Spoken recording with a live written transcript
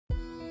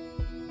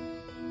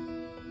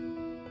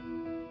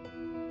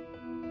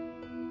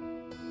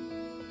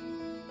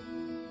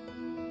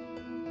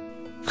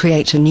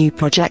Create a new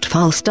project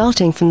file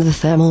starting from the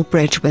Thermal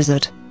Bridge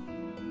wizard.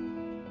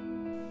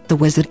 The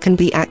wizard can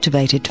be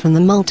activated from the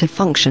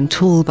multifunction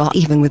toolbar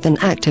even with an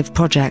active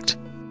project.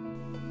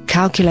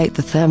 Calculate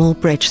the thermal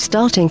bridge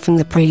starting from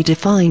the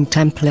predefined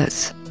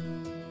templates.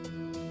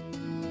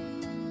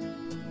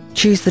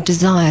 Choose the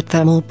desired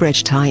thermal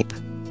bridge type.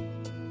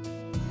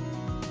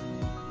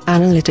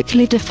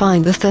 Analytically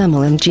define the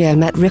thermal and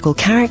geometrical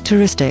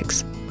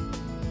characteristics.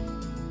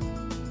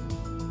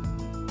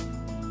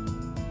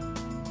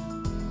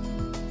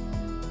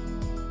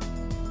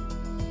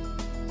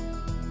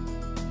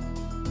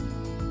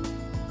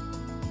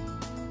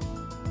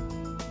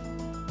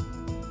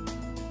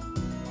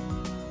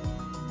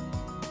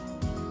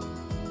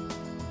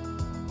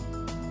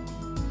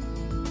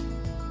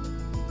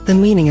 The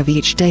meaning of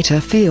each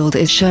data field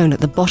is shown at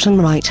the bottom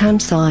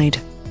right-hand side.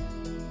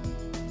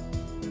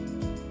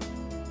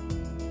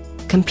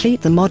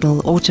 Complete the model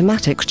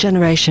automatic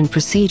generation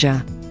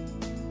procedure.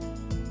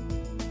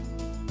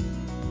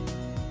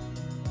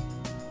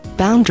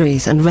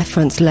 Boundaries and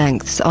reference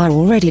lengths are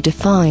already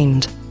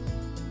defined.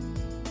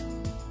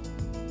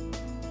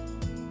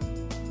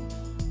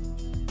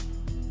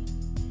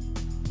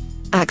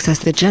 Access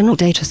the General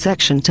Data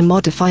section to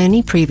modify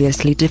any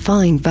previously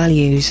defined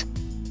values.